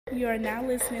You are now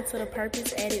listening to the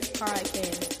Purpose Addicts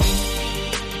podcast.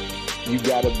 You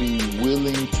got to be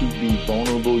willing to be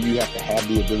vulnerable. You have to have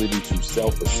the ability to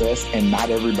self-assess, and not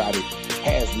everybody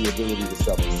has the ability to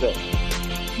self-assess.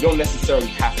 You don't necessarily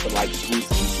have to like school to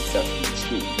be successful in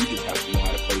school. You just have to know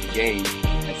how to play the game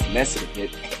and finesse it a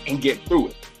bit and get through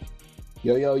it.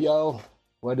 Yo.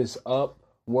 What is up,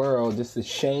 world? This is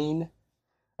Shane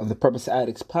of the Purpose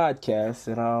Addicts podcast,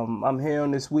 and I'm here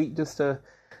on this week just to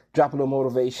drop a little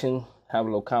motivation, have a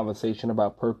little conversation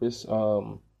about purpose.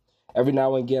 Every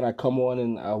now and again, I come on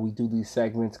and we do these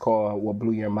segments called What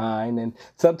Blew Your Mind. And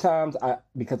sometimes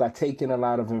because I take in a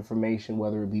lot of information,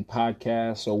 whether it be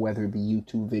podcasts or whether it be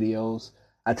YouTube videos,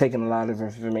 I take in a lot of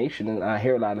information and I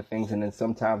hear a lot of things. And then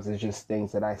sometimes it's just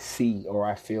things that I see or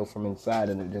I feel from inside,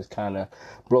 and it just kind of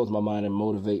blows my mind and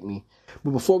motivate me.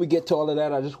 But before we get to all of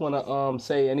that, I just want to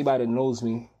say anybody that knows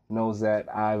me knows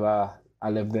that I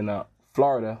lived in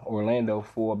Florida, Orlando,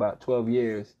 for about 12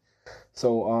 years.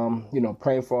 So,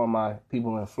 praying for all my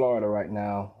people in Florida right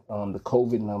now. The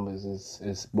COVID numbers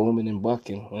is booming and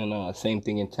bucking, and same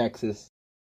thing in Texas,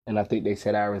 and I think they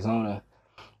said Arizona.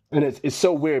 And it's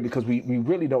so weird because we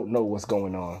really don't know what's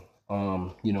going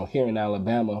on. Here in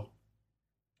Alabama,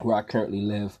 where I currently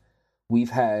live, we've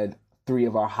had 3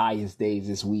 of our highest days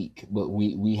this week, but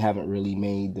we haven't really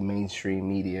made the mainstream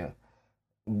media.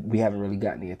 We haven't really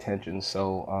gotten the attention.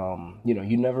 So,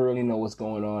 you never really know what's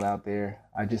going on out there.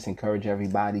 I just encourage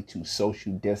everybody to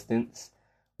social distance,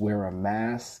 wear a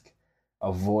mask,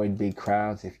 avoid big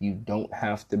crowds. If you don't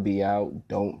have to be out,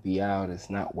 don't be out.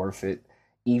 It's not worth it.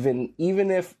 Even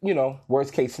if,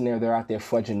 worst case scenario, they're out there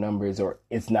fudging numbers or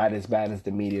it's not as bad as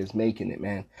the media is making it,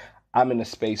 man. I'm in a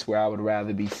space where I would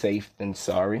rather be safe than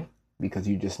sorry, because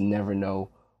you just never know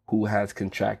who has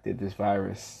contracted this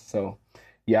virus. So,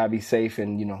 y'all be safe,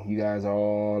 and, you guys are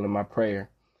all in my prayer.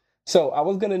 So I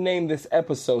was going to name this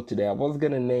episode today. I was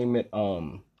going to name it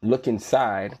Look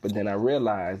Inside, but then I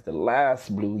realized the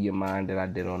last Blew Your Mind that I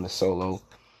did on the solo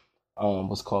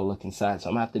was called Look Inside. So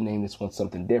I'm going to have to name this one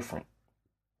something different.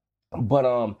 But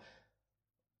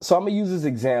so I'm going to use this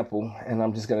example, and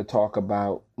I'm just going to talk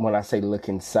about when I say look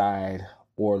inside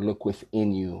or look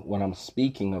within you, what I'm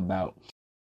speaking about.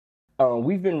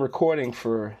 We've been recording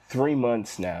for 3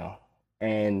 months now.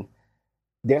 And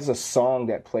there's a song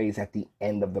that plays at the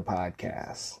end of the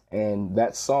podcast. And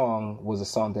that song was a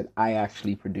song that I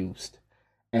actually produced.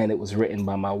 And it was written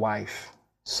by my wife.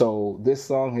 So this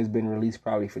song has been released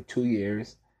probably for 2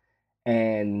 years.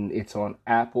 And it's on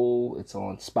Apple. It's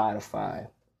on Spotify.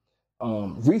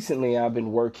 Recently, I've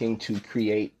been working to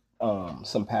create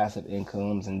some passive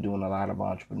incomes and doing a lot of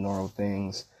entrepreneurial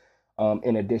things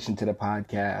in addition to the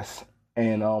podcast.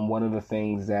 And one of the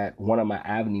things that one of my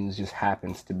avenues just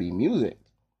happens to be music.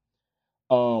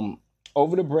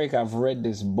 Over the break, I've read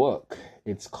this book.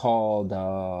 It's called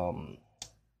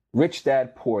Rich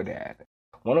Dad, Poor Dad.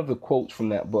 One of the quotes from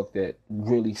that book that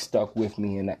really stuck with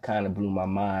me and that kind of blew my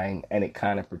mind, and it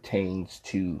kind of pertains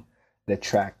to the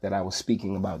track that I was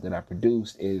speaking about that I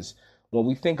produced, is when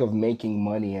we think of making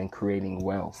money and creating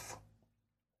wealth,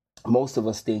 most of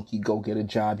us think you go get a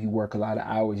job, you work a lot of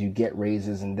hours, you get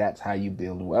raises, and that's how you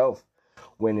build wealth.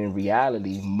 When in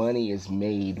reality, money is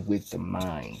made with the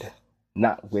mind,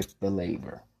 not with the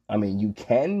labor. I mean, you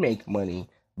can make money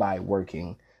by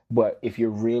working, but if you're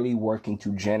really working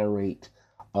to generate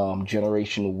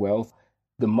generational wealth,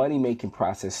 the money-making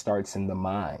process starts in the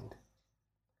mind.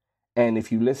 And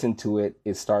if you listen to it,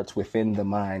 it starts within the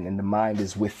mind, and the mind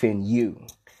is within you.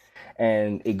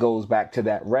 And it goes back to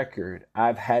that record.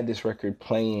 I've had this record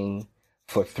playing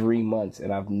for 3 months,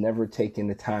 and I've never taken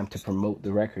the time to promote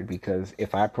the record, because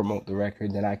if I promote the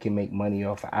record, then I can make money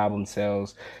off of album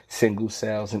sales, single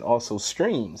sales, and also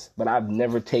streams. But I've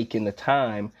never taken the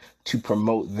time to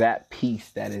promote that piece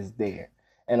that is there.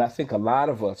 And I think a lot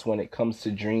of us, when it comes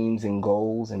to dreams and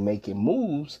goals and making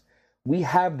moves, we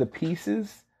have the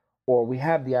pieces or we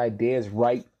have the ideas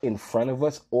right in front of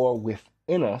us or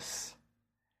within us,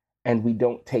 and we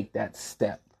don't take that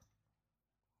step.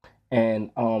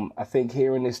 And I think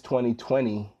here in this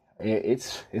 2020,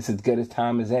 it's as good a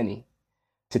time as any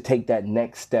to take that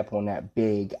next step on that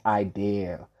big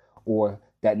idea, or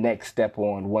that next step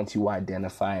on once you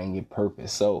identifying your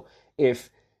purpose. So if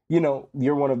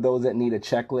you're one of those that need a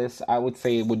checklist, I would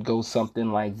say it would go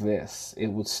something like this. It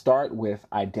would start with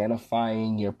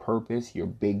identifying your purpose, your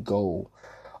big goal.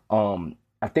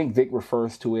 I think Vic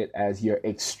refers to it as your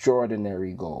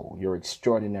extraordinary goal, your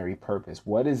extraordinary purpose.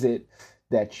 What is it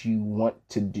that you want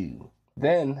to do?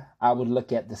 Then I would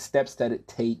look at the steps that it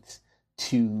takes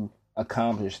to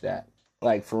accomplish that.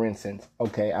 Like, for instance,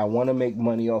 okay, I want to make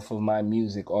money off of my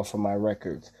music, off of my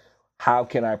records. How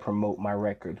can I promote my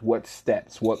records? What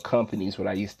steps, what companies would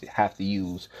I used to have to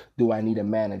use? Do I need a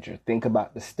manager? Think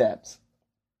about the steps.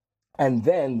 And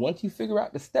then once you figure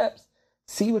out the steps,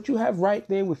 see what you have right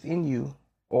there within you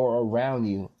or around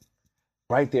you,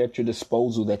 right there at your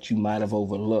disposal that you might have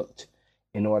overlooked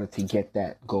in order to get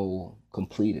that goal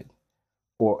completed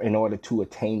or in order to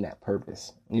attain that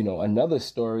purpose. You know, another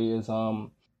story is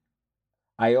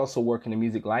I also work in the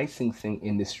music licensing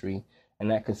industry, and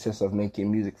that consists of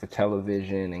making music for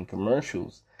television and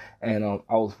commercials. And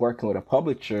I was working with a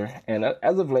publisher, and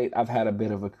as of late, I've had a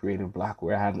bit of a creative block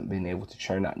where I haven't been able to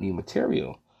churn out new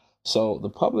material. So the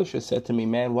publisher said to me,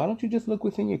 man, why don't you just look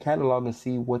within your catalog and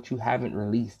see what you haven't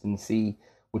released and see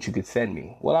what you could send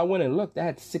me? Well, I went and looked. I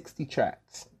had 60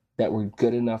 tracks that were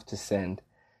good enough to send,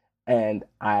 and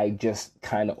I just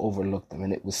kind of overlooked them,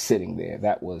 and it was sitting there.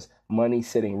 That was money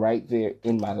sitting right there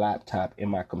in my laptop, in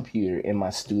my computer, in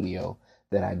my studio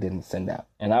that I didn't send out.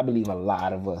 And I believe a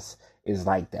lot of us is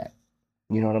like that.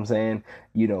 You know what I'm saying?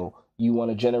 You know, you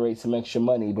want to generate some extra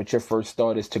money, but your first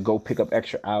thought is to go pick up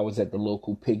extra hours at the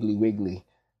local Piggly Wiggly.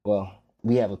 Well,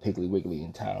 we have a Piggly Wiggly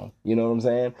in town. You know what I'm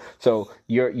saying? So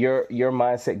your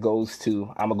mindset goes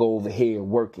to, I'm gonna go over here,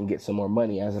 work and get some more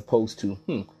money, as opposed to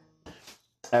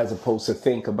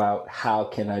think about how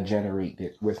can I generate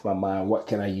it with my mind? What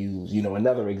can I use? You know,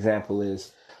 another example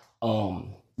is,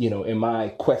 you know, in my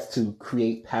quest to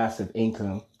create passive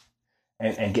income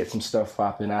and get some stuff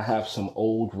popping, I have some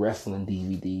old wrestling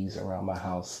DVDs around my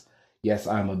house. Yes,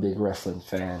 I'm a big wrestling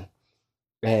fan.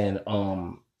 And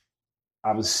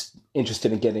I was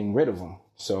interested in getting rid of them.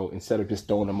 So instead of just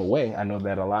throwing them away, I know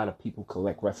that a lot of people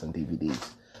collect wrestling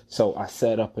DVDs. So I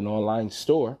set up an online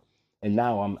store, and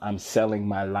now I'm selling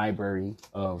my library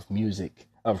of music.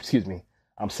 I'm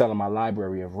selling my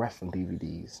library of wrestling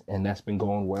DVDs, and that's been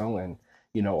going well. And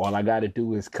you know, all I got to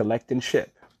do is collect and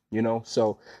ship. You know,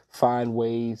 so find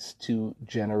ways to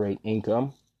generate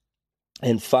income,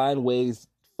 and find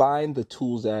the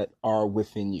tools that are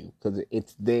within you, because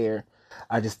it's there.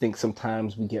 I just think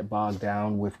sometimes we get bogged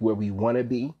down with where we want to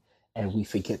be, and we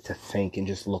forget to think and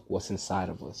just look what's inside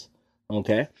of us.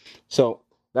 Okay, so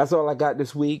that's all I got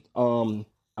this week. I'm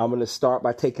going to start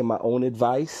by taking my own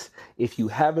advice. If you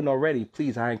haven't already,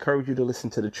 please, I encourage you to listen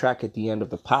to the track at the end of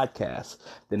the podcast.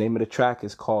 The name of the track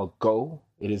is called Go.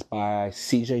 It is by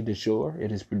CJ DeJour.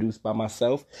 It is produced by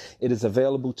myself. It is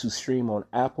available to stream on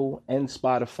Apple and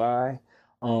Spotify.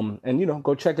 And, you know,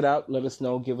 go check it out. Let us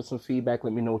know. Give us some feedback.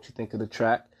 Let me know what you think of the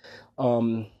track.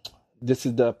 This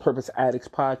is the Purpose Addicts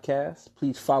podcast.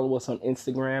 Please follow us on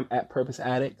Instagram at Purpose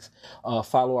Addicts.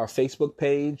 Follow our Facebook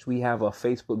page. We have a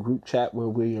Facebook group chat where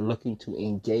we're looking to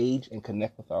engage and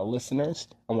connect with our listeners.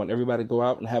 I want everybody to go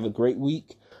out and have a great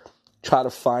week. Try to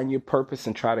find your purpose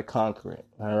and try to conquer it.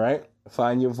 All right?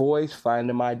 Find your voice, find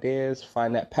them ideas,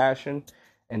 find that passion,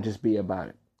 and just be about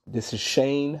it. This is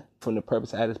Shane from the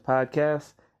Purpose Addicts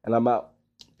podcast, and I'm out.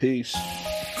 Peace.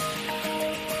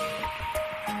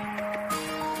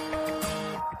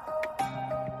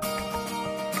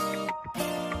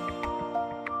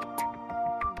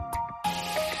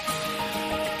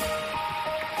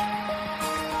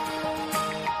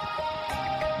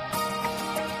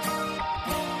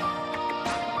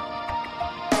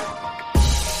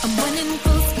 I'm running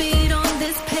for